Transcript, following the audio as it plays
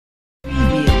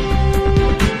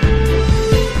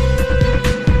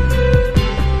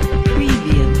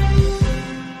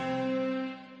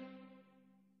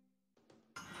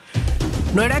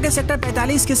नोएडा के सेक्टर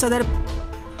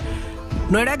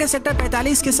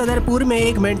 45 के सदरपुर में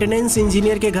एक मेंटेनेंस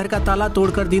इंजीनियर के घर का ताला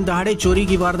तोड़कर दिन दहाड़े चोरी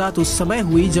की वारदात उस समय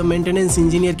हुई जब मेंटेनेंस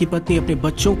इंजीनियर की पत्नी अपने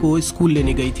बच्चों को स्कूल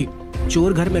लेने गई थी।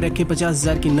 चोर घर में रखे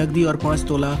 50,000 की नकदी और 5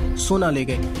 तोला सोना ले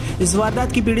गए। इस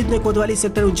वारदात की पीड़ित ने कोतवाली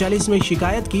सेक्टर 39 में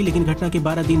शिकायत की, लेकिन घटना के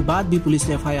 12 दिन बाद भी पुलिस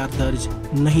ने एफआईआर दर्ज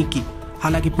नहीं की।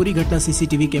 हालांकि पूरी घटना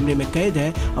सीसीटीवी कैमरे में कैद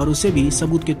है और उसे भी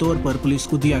सबूत के तौर पर पुलिस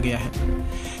को दिया गया है।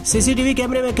 सीसीटीवी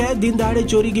कैमरे में कैद दिन दहाड़े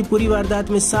चोरी की पूरी वारदात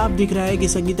में साफ दिख रहा है कि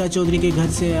संगीता चौधरी के घर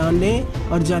से आने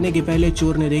और जाने के पहले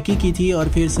चोर ने रेकी की थी और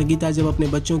फिर संगीता जब अपने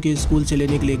बच्चों के स्कूल से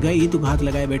लेने के लिए गई तो घात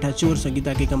लगाए बैठा चोर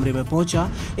संगीता के कमरे में पहुंचा।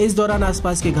 इस दौरान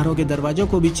आसपास के घरों के दरवाजों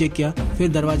को भी चेक किया, फिर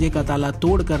दरवाजे का ताला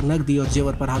तोड़कर नकदी और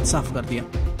जेवर पर हाथ साफ कर दिया।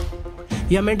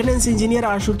 यह मेंटेनेंस इंजीनियर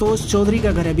आशुतोष चौधरी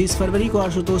का घर है। 20 फरवरी को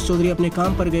आशुतोष चौधरी अपने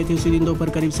काम पर गए थे। उसी दिन दोपहर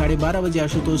करीब 12:30 बजे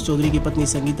आशुतोष चौधरी की पत्नी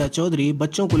संगीता चौधरी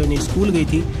बच्चों को लेने स्कूल गई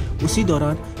थी। उसी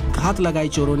दौरान घात लगाए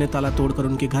चोरों ने ताला तोड़कर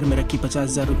उनके घर में रखी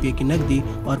 50,000 रुपये की नकदी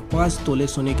और 5 तोले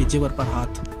सोने के जेवर पर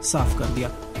हाथ साफ कर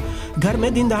दिया। घर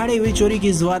में दिन दहाड़े हुई चोरी की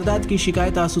इस वारदात की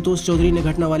शिकायत आशुतोष चौधरी ने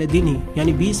घटना वाले दिन ही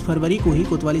यानी 20 फरवरी को ही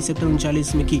कोतवाली सेक्टर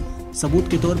 39 में की। सबूत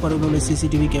के तौर पर उन्होंने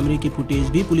सीसीटीवी कैमरे की फुटेज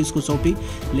भी पुलिस को सौंपी,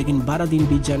 लेकिन 12 दिन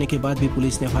बीत जाने के बाद भी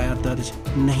पुलिस ने एफआईआर दर्ज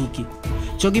नहीं की।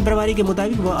 चौकी प्रभारी के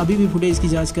मुताबिक वह अभी भी फुटेज की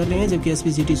जांच कर रहे हैं, जबकि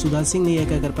एसपी सिटी सुधा सिंह ने यह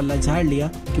कहकर पल्ला झाड़ लिया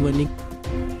कि वह